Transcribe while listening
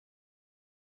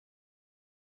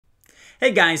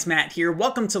Hey guys, Matt here.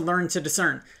 Welcome to Learn to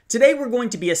Discern. Today we're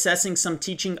going to be assessing some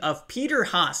teaching of Peter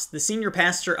Haas, the senior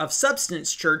pastor of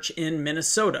Substance Church in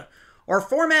Minnesota. Our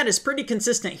format is pretty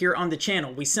consistent here on the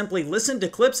channel. We simply listen to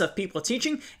clips of people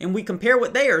teaching and we compare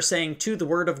what they are saying to the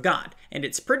Word of God. And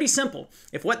it's pretty simple.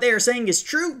 If what they are saying is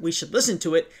true, we should listen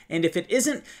to it. And if it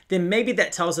isn't, then maybe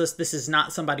that tells us this is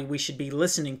not somebody we should be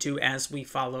listening to as we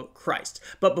follow Christ.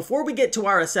 But before we get to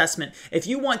our assessment, if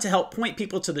you want to help point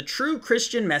people to the true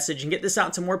Christian message and get this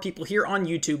out to more people here on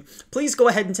YouTube, please go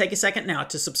ahead and take a second now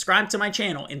to subscribe to my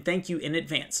channel, and thank you in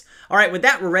advance. All right, with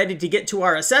that, we're ready to get to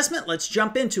our assessment. Let's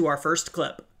jump into our first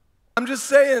clip. I'm just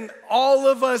saying, all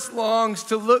of us longs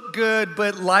to look good,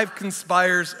 but life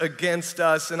conspires against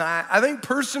us. And I think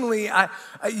personally, I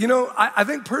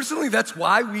think personally that's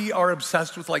why we are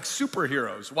obsessed with like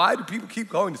superheroes. Why do people keep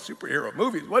going to superhero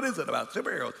movies? What is it about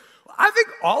superheroes? I think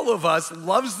all of us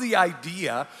loves the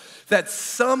idea that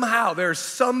somehow there's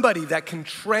somebody that can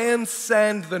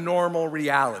transcend the normal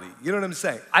reality. You know what I'm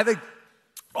saying? I think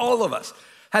all of us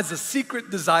has a secret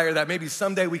desire that maybe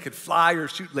someday we could fly or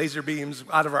shoot laser beams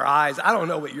out of our eyes. I don't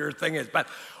know what your thing is, but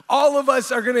all of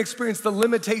us are gonna experience the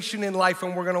limitation in life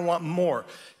and we're gonna want more.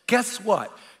 Guess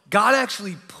what? God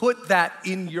actually put that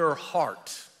in your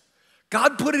heart.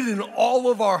 God put it in all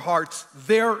of our hearts.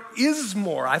 There is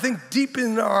more. I think deep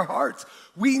in our hearts,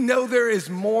 we know there is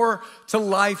more to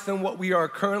life than what we are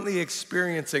currently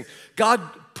experiencing. God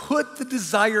put the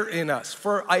desire in us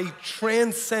for a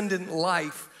transcendent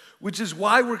life, which is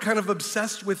why we're kind of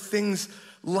obsessed with things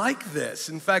like this.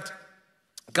 In fact,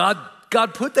 God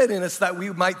put that in us that we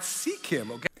might seek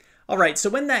Him, okay? All right,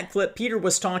 so in that clip, Peter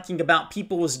was talking about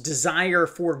people's desire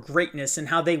for greatness and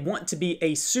how they want to be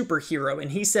a superhero.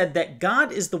 And he said that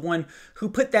God is the one who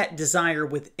put that desire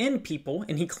within people,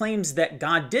 and he claims that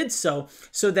God did so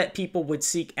that people would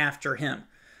seek after Him.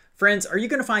 Friends, are you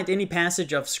going to find any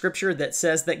passage of Scripture that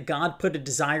says that God put a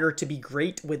desire to be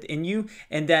great within you,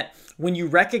 and that when you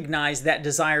recognize that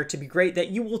desire to be great, that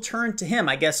you will turn to Him,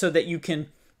 I guess, so that you can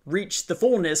reach the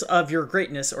fullness of your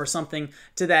greatness or something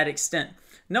to that extent?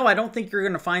 No, I don't think you're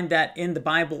going to find that in the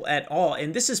Bible at all.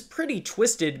 And this is pretty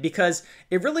twisted because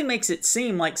it really makes it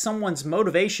seem like someone's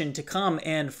motivation to come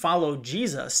and follow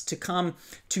Jesus, to come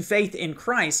to faith in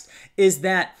Christ, is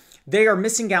that they are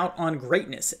missing out on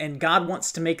greatness, and God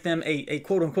wants to make them a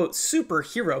quote-unquote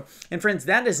superhero. And friends,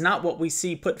 that is not what we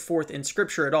see put forth in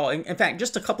Scripture at all. In fact,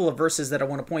 just a couple of verses that I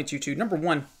want to point you to. Number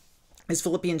one is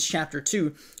Philippians chapter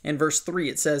 2 and verse 3.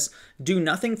 It says, "Do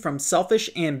nothing from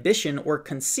selfish ambition or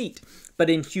conceit, but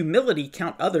in humility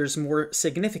count others more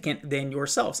significant than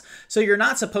yourselves." So you're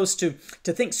not supposed to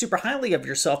think super highly of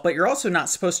yourself, but you're also not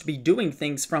supposed to be doing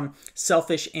things from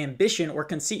selfish ambition or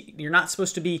conceit. You're not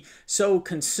supposed to be so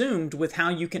consumed with how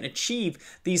you can achieve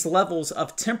these levels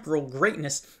of temporal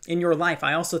greatness in your life.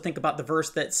 I also think about the verse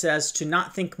that says to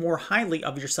not think more highly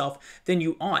of yourself than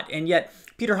you ought. And yet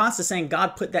Peter Haas is saying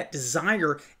God put that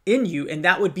desire in you, and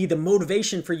that would be the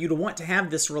motivation for you to want to have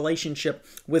this relationship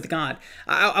with God.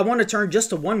 I want to turn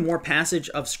just to one more passage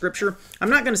of Scripture.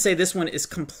 I'm not going to say this one is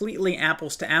completely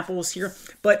apples to apples here,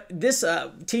 but this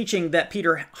teaching that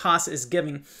Peter Haas is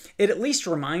giving, it at least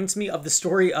reminds me of the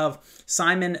story of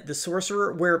Simon the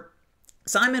sorcerer, where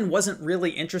Simon wasn't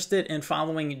really interested in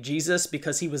following Jesus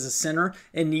because he was a sinner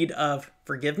in need of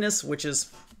forgiveness, which is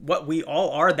what we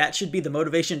all are. That should be the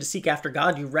motivation to seek after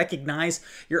God. You recognize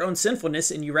your own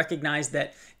sinfulness, and you recognize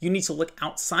that you need to look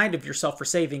outside of yourself for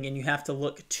saving, and you have to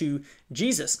look to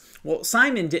Jesus. Well,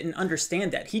 Simon didn't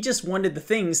understand that. He just wanted the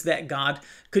things that God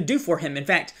could do for him. In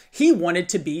fact, he wanted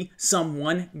to be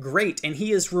someone great, and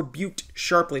he is rebuked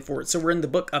sharply for it. So we're in the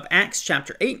book of Acts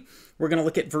chapter 8. We're going to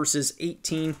look at verses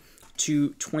 18 to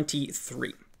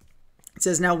 23. It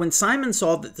says, "Now when Simon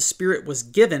saw that the Spirit was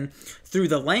given through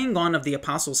the laying on of the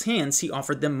apostles' hands, he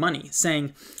offered them money,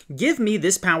 saying, 'Give me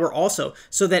this power also,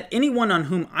 so that anyone on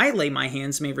whom I lay my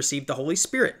hands may receive the Holy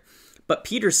Spirit.' But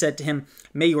Peter said to him,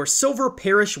 'May your silver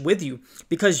perish with you,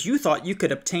 because you thought you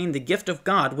could obtain the gift of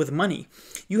God with money.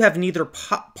 You have neither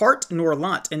part nor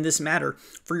lot in this matter,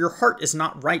 for your heart is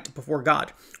not right before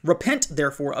God. Repent,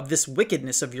 therefore, of this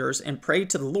wickedness of yours, and pray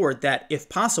to the Lord that, if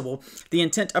possible, the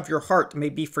intent of your heart may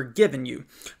be forgiven you.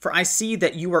 For I see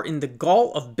that you are in the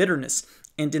gall of bitterness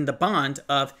and in the bond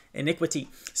of iniquity.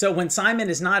 So when Simon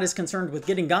is not as concerned with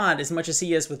getting God as much as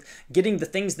he is with getting the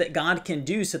things that God can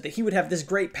do so that he would have this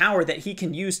great power that he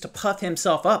can use to puff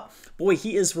himself up, boy,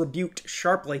 he is rebuked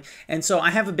sharply. And so I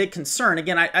have a big concern.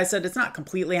 Again, I said it's not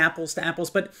completely apples to apples,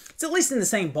 but it's at least in the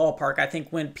same ballpark. I think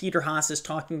when Peter Haas is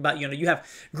talking about, you have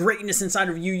greatness inside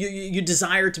of you, you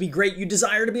desire to be great, you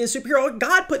desire to be a superhero.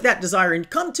 God put that desire and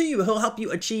come to you. He'll help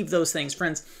you achieve those things.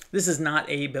 Friends, this is not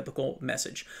a biblical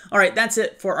message. All right, that's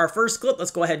it for our first clip.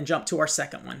 Let's go ahead and jump to our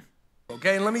second one.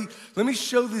 Okay, and let me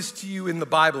show this to you in the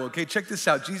Bible. Okay, check this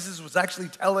out. Jesus was actually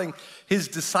telling his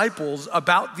disciples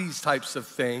about these types of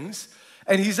things.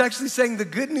 And he's actually saying the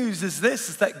good news is this,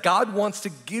 is that God wants to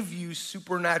give you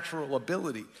supernatural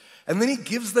ability. And then he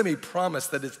gives them a promise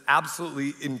that is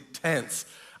absolutely intense.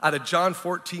 Out of John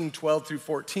 14:12 through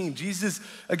 14, Jesus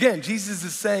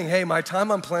is saying, hey, my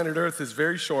time on planet Earth is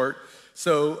very short.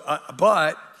 So,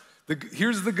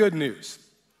 here's the good news.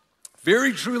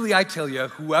 Very truly, I tell you,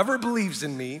 whoever believes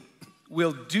in me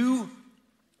will do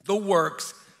the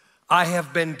works I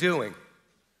have been doing.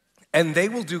 And they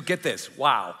will do, get this,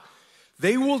 wow.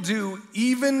 They will do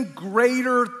even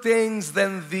greater things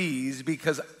than these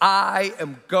because I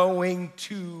am going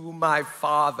to my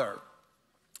Father.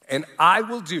 And I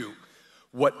will do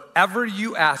whatever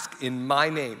you ask in my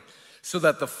name so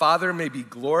that the Father may be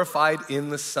glorified in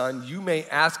the Son. You may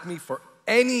ask me for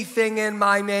anything in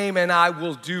my name and I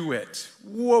will do it.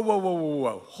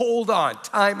 Whoa. Hold on,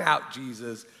 time out,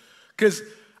 Jesus. Because,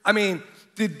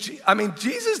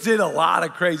 Jesus did a lot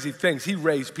of crazy things. He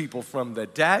raised people from the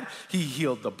dead. He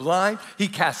healed the blind. He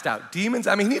cast out demons.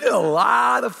 He did a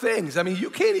lot of things. You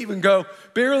can't even go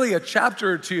barely a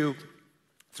chapter or two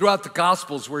throughout the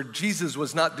Gospels where Jesus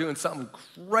was not doing something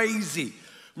crazy,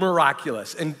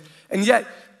 miraculous. And yet,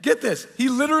 get this, he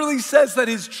literally says that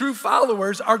his true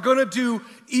followers are gonna do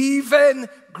even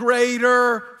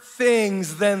greater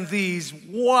things than these.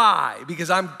 Why? Because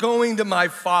I'm going to my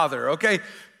Father, okay?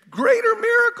 Greater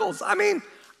miracles. I'm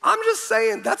just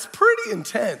saying that's pretty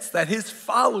intense that his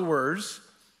followers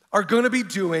are gonna be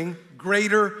doing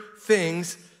greater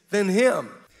things than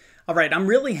him. All right, I'm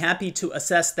really happy to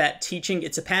assess that teaching.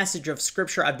 It's a passage of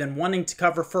scripture I've been wanting to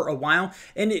cover for a while,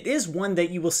 and it is one that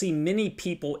you will see many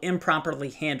people improperly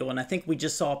handle, and I think we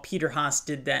just saw Peter Haas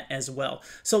did that as well.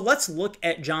 So let's look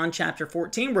at John chapter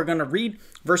 14. We're going to read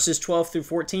verses 12 through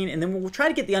 14, and then we'll try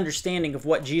to get the understanding of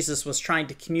what Jesus was trying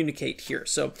to communicate here.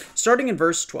 So starting in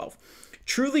verse 12.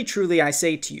 Truly, truly, I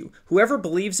say to you, whoever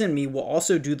believes in me will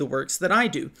also do the works that I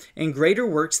do, and greater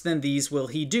works than these will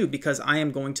he do, because I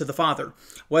am going to the Father.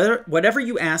 Whatever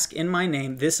you ask in my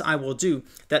name, this I will do,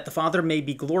 that the Father may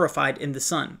be glorified in the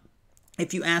Son.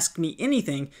 If you ask me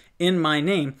anything in my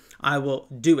name, I will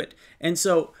do it. And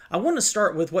so I want to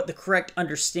start with what the correct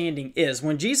understanding is.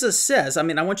 When Jesus says, I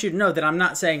want you to know that I'm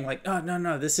not saying like, oh,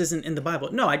 no, this isn't in the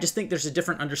Bible. No, I just think there's a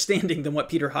different understanding than what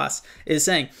Peter Haas is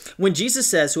saying. When Jesus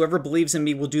says, whoever believes in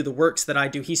me will do the works that I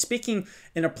do, he's speaking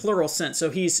in a plural sense.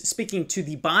 So he's speaking to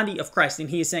the body of Christ,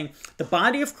 and he is saying the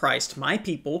body of Christ, my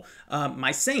people,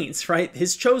 my saints, right,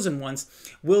 his chosen ones,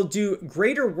 will do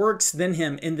greater works than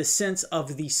him in the sense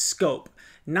of the scope,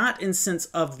 not in sense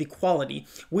of the quality.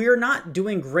 We are not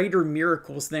doing greater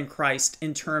miracles than Christ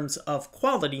in terms of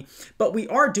quality, but we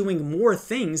are doing more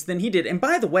things than he did. And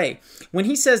by the way, when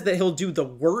he says that he'll do the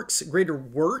works, greater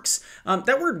works,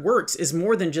 that word works is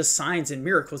more than just signs and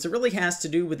miracles. It really has to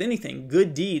do with anything,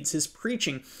 good deeds, his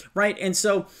preaching, right? And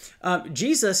so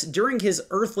Jesus, during his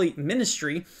earthly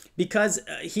ministry, because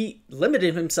he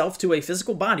limited himself to a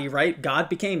physical body, right? God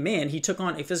became man. He took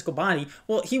on a physical body.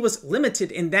 Well, he was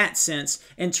limited in that sense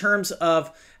in terms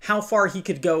of how far he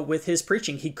could go with his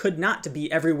preaching. He could not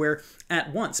be everywhere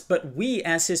at once. But we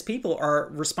as his people are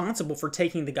responsible for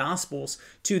taking the gospels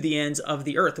to the ends of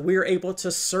the earth. We are able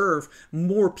to serve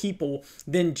more people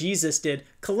than Jesus did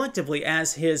collectively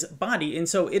as his body. And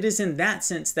so it is in that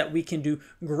sense that we can do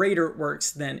greater works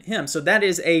than him. So that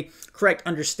is a correct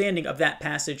understanding of that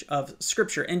passage of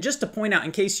scripture. And just to point out,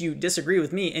 in case you disagree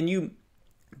with me and you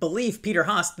believe Peter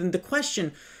Haas, then the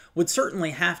question would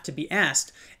certainly have to be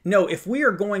asked. No, if we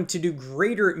are going to do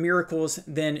greater miracles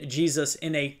than Jesus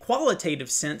in a qualitative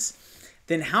sense,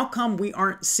 then how come we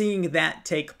aren't seeing that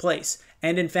take place?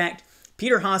 And in fact,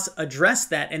 Peter Haas addressed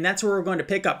that, and that's where we're going to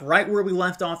pick up right where we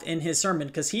left off in his sermon,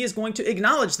 because he is going to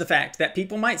acknowledge the fact that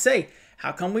people might say,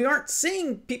 how come we aren't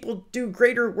seeing people do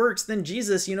greater works than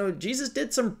Jesus? You know, Jesus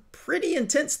did some pretty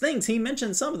intense things. He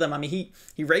mentioned some of them. I mean,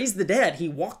 he raised the dead. He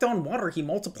walked on water. He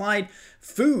multiplied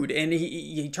food, and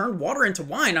he turned water into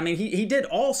wine. I mean, he did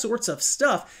all sorts of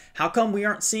stuff. How come we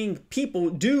aren't seeing people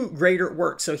do greater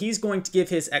works? So he's going to give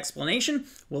his explanation.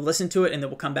 We'll listen to it, and then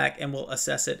we'll come back and we'll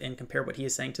assess it and compare what he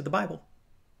is saying to the Bible.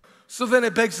 So then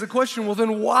it begs the question, well,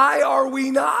 then why are we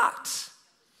not?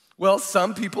 Well,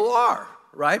 some people are,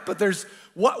 right? But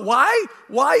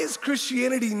why is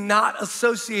Christianity not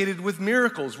associated with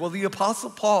miracles? Well, the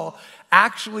Apostle Paul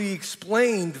actually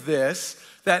explained this,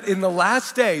 that in the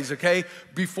last days, okay,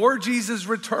 before Jesus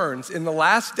returns, in the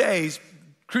last days,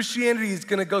 Christianity is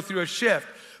going to go through a shift.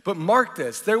 But mark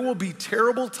this, there will be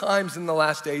terrible times in the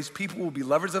last days. People will be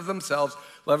lovers of themselves,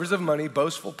 lovers of money,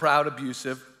 boastful, proud,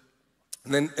 abusive.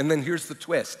 And then here's the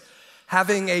twist.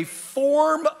 Having a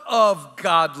form of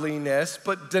godliness,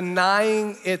 but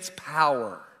denying its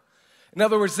power. In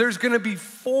other words, there's going to be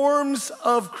forms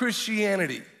of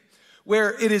Christianity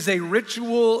where it is a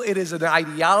ritual, it is an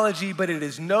ideology, but it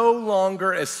is no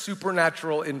longer a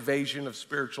supernatural invasion of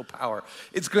spiritual power.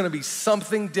 It's going to be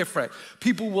something different.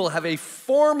 People will have a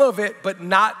form of it, but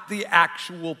not the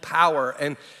actual power.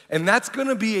 And that's going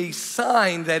to be a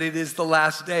sign that it is the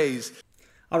last days.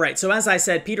 All right, so as I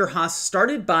said, Peter Haas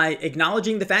started by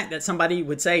acknowledging the fact that somebody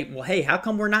would say, well, hey, how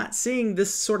come we're not seeing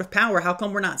this sort of power? How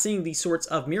come we're not seeing these sorts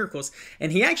of miracles?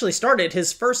 And he actually started,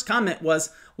 his first comment was,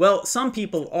 well, some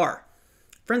people are.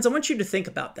 Friends, I want you to think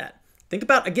about that. Think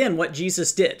about, again, what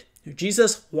Jesus did.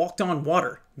 Jesus walked on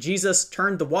water. Jesus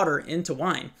turned the water into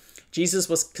wine. Jesus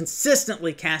was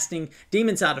consistently casting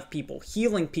demons out of people,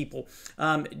 healing people.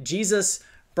 Jesus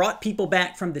brought people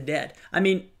back from the dead. I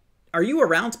mean, are you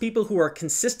around people who are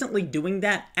consistently doing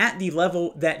that at the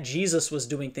level that Jesus was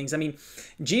doing things? I mean,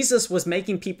 Jesus was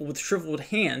making people with shriveled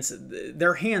hands.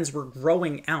 Their hands were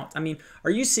growing out. I mean,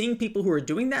 are you seeing people who are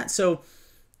doing that? So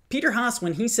Peter Haas,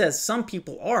 when he says some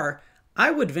people are, I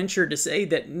would venture to say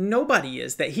that nobody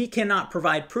is, that he cannot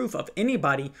provide proof of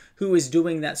anybody who is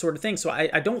doing that sort of thing. So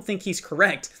I don't think he's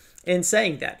correct in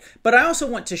saying that. But I also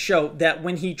want to show that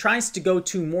when he tries to go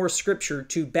to more scripture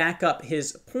to back up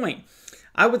his point,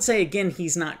 I would say, again,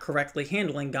 he's not correctly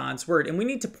handling God's word. And we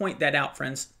need to point that out,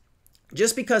 friends.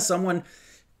 Just because someone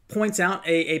points out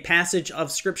a passage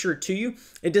of scripture to you,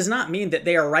 it does not mean that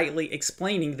they are rightly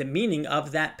explaining the meaning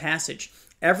of that passage.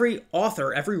 Every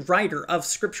author, every writer of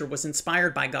scripture was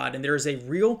inspired by God, and there is a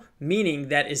real meaning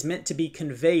that is meant to be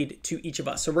conveyed to each of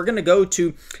us. So we're going to go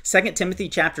to 2 Timothy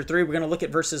chapter 3. We're going to look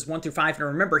at verses 1 through 5. And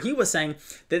remember, he was saying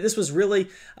that this was really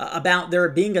about there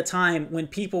being a time when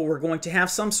people were going to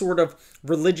have some sort of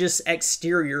religious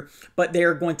exterior, but they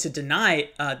are going to deny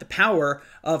the power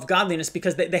of godliness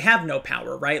because they have no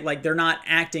power, right? Like they're not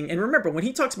acting. And remember, when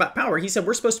he talks about power, he said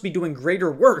we're supposed to be doing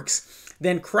greater works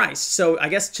than Christ. So I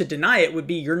guess to deny it would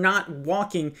be you're not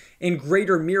walking in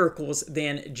greater miracles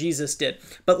than Jesus did.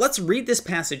 But let's read this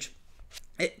passage.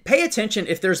 Pay attention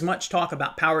if there's much talk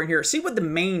about power in here. See what the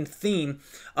main theme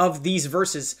of these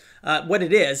verses, what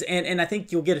it is. And I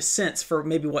think you'll get a sense for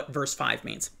maybe what verse 5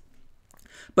 means.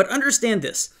 But understand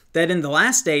this, that in the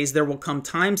last days there will come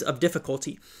times of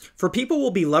difficulty. For people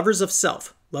will be lovers of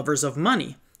self, lovers of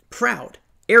money, proud,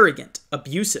 arrogant,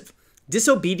 abusive,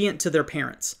 disobedient to their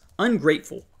parents,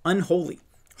 ungrateful, unholy,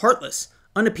 heartless,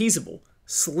 unappeasable,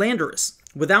 slanderous,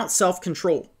 without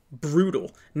self-control,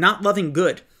 brutal, not loving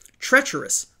good,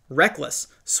 treacherous, reckless,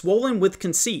 swollen with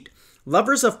conceit,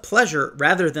 lovers of pleasure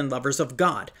rather than lovers of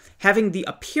God, having the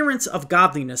appearance of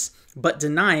godliness, but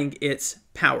denying its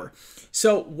power.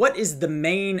 So what is the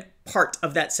main part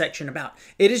of that section about?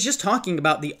 It is just talking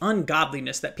about the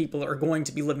ungodliness that people are going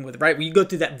to be living with, right? When you go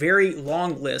through that very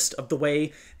long list of the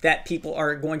way that people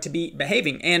are going to be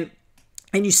behaving. And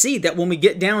you see that when we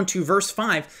get down to verse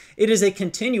 5, it is a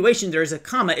continuation. There is a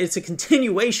comma. It's a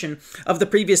continuation of the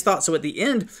previous thought. So at the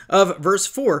end of verse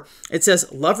 4, it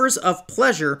says, lovers of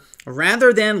pleasure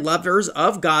rather than lovers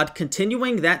of God,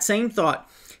 continuing that same thought,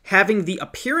 having the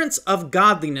appearance of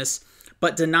godliness,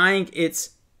 but denying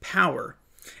its power.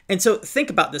 And so think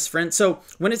about this, friend. So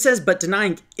when it says, but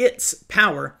denying its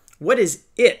power, what is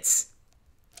its?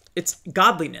 It's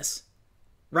godliness,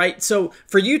 right? So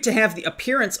for you to have the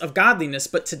appearance of godliness,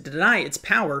 but to deny its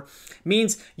power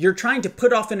means you're trying to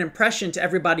put off an impression to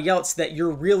everybody else that you're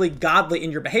really godly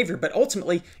in your behavior, but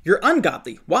ultimately you're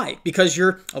ungodly. Why? Because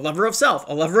you're a lover of self,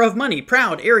 a lover of money,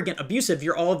 proud, arrogant, abusive.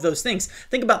 You're all of those things.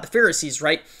 Think about the Pharisees,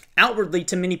 right? Outwardly,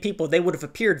 to many people, they would have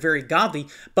appeared very godly,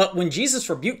 but when Jesus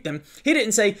rebuked them, he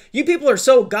didn't say, you people are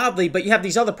so godly, but you have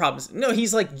these other problems. No,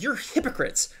 he's like, you're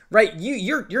hypocrites, right?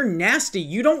 You're nasty.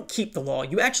 You don't keep the law.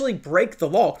 You actually break the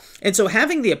law. law. And so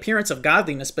having the appearance of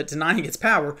godliness but denying its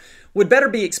power would better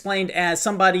be explained as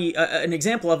somebody, an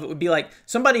example of it would be like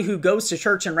somebody who goes to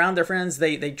church and around their friends,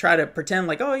 they try to pretend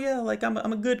like, oh yeah, like I'm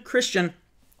a good Christian,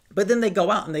 but then they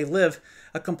go out and they live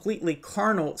a completely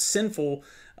carnal, sinful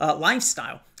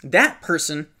lifestyle. That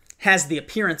person has the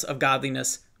appearance of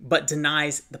godliness but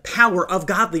denies the power of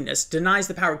godliness, denies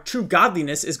the power. True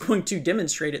godliness is going to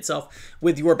demonstrate itself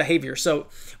with your behavior. So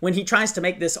when he tries to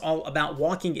make this all about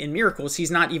walking in miracles, he's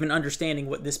not even understanding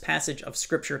what this passage of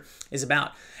Scripture is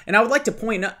about. And I would like to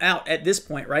point out at this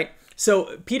point, right?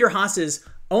 So Peter Haas's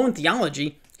own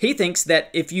theology, he thinks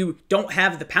that if you don't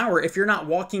have the power, if you're not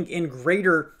walking in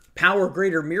greater power,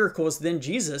 greater miracles than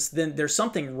Jesus, then there's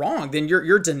something wrong. Then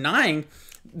you're denying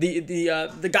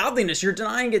the godliness. You're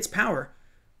denying its power.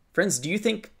 Friends, do you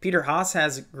think Peter Haas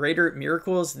has greater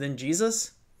miracles than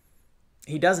Jesus?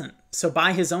 He doesn't. So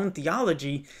by his own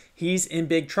theology, he's in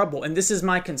big trouble. And this is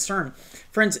my concern.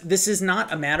 Friends, this is not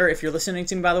a matter, if you're listening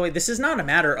to me, by the way, this is not a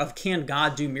matter of can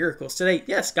God do miracles today.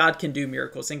 Yes, God can do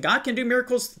miracles. And God can do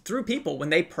miracles through people. When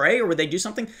they pray or when they do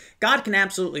something, God can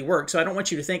absolutely work. So I don't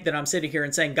want you to think that I'm sitting here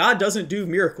and saying God doesn't do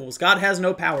miracles. God has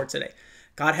no power today.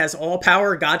 God has all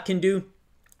power. God can do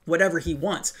whatever he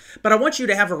wants. But I want you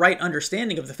to have a right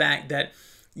understanding of the fact that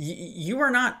you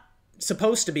are not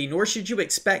supposed to be, nor should you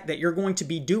expect that you're going to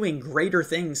be doing greater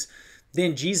things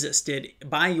than Jesus did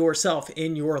by yourself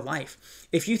in your life.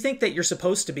 If you think that you're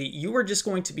supposed to be, you are just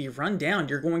going to be run down.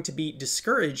 You're going to be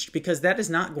discouraged because that is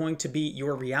not going to be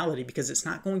your reality, because it's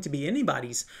not going to be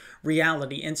anybody's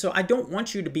reality. And so I don't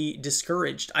want you to be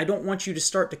discouraged. I don't want you to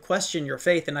start to question your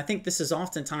faith. And I think this is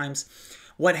oftentimes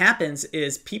what happens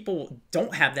is people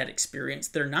don't have that experience.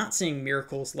 They're not seeing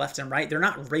miracles left and right. They're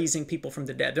not raising people from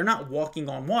the dead. They're not walking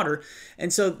on water.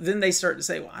 And so then they start to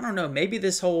say, well, I don't know, maybe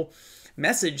this whole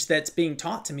message that's being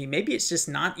taught to me, maybe it's just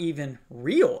not even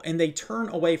real. And they turn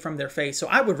away from their faith. So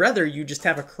I would rather you just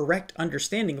have a correct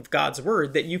understanding of God's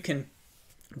word, that you can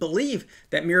believe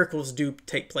that miracles do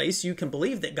take place. You can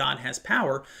believe that God has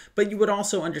power, but you would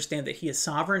also understand that he is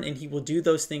sovereign and he will do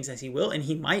those things as he will, and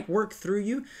he might work through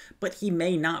you, but he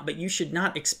may not. But you should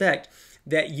not expect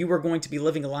that you are going to be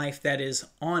living a life that is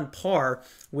on par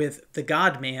with the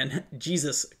God-man,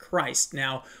 Jesus Christ.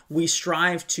 Now, we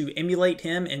strive to emulate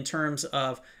him in terms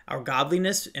of our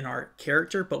godliness and our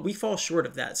character, but we fall short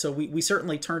of that. So we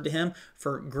certainly turn to him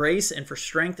for grace and for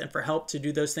strength and for help to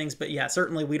do those things. But yeah,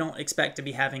 certainly we don't expect to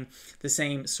be having the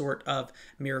same sort of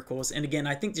miracles. And again,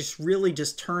 I think this really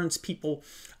just turns people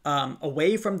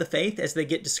away from the faith as they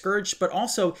get discouraged, but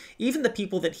also even the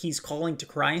people that he's calling to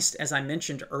Christ, as I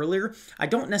mentioned earlier, I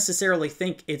don't necessarily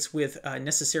think it's with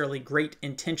necessarily great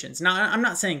intentions. Now, I'm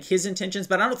not saying his intentions,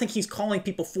 but I don't think he's calling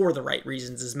people for the right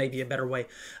reasons is maybe a better way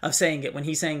of saying it. When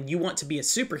he's saying you want to be a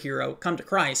superhero, come to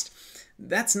Christ,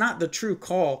 that's not the true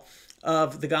call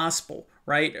of the gospel,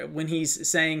 right? When he's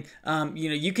saying,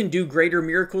 you can do greater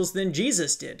miracles than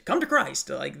Jesus did, come to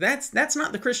Christ. Like that's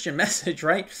not the Christian message,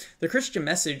 right? The Christian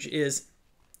message is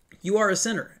you are a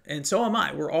sinner, and so am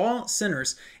I. We're all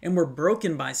sinners, and we're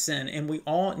broken by sin, and we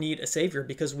all need a Savior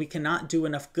because we cannot do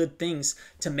enough good things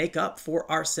to make up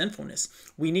for our sinfulness.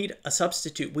 We need a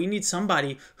substitute. We need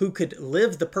somebody who could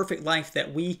live the perfect life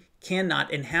that we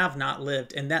cannot and have not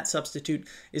lived, and that substitute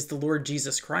is the Lord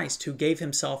Jesus Christ, who gave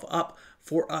himself up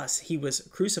for us. He was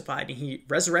crucified and he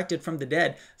resurrected from the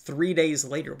dead 3 days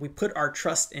later. We put our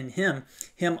trust in him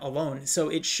alone. So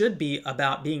it should be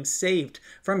about being saved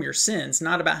from your sins,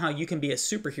 not about how you can be a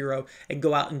superhero and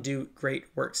go out and do great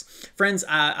works. Friends,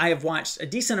 I have watched a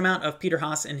decent amount of Peter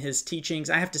Haas and his teachings.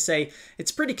 I have to say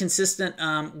it's pretty consistent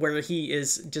where he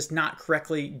is just not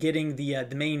correctly getting the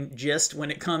main gist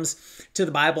when it comes to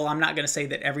the Bible. I'm not going to say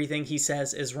that everything he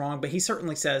says is wrong, but he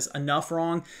certainly says enough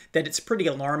wrong that it's pretty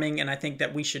alarming, and I think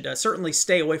that we should certainly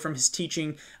stay away from his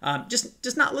teaching.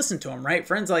 Just not listen to him, right?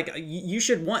 Friends, like you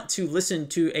should want to listen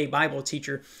to a Bible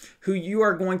teacher who you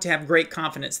are going to have great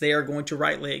confidence they are going to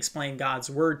rightly explain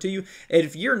God's word to you. And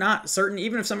if you're not certain,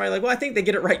 even if somebody like, well, I think they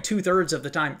get it right 2/3 of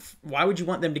the time, why would you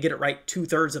want them to get it right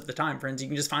 2/3 of the time, friends? You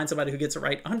can just find somebody who gets it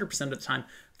right 100% of the time.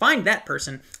 Find that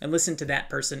person and listen to that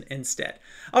person instead.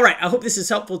 All right, I hope this is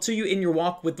helpful to you in your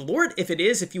walk with the Lord. If it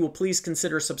is, if you will please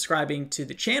consider subscribing to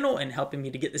the channel and helping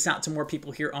me to get this out to more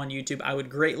people here on YouTube, I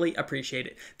would greatly appreciate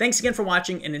it. Thanks again for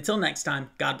watching, and until next time,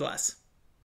 God bless.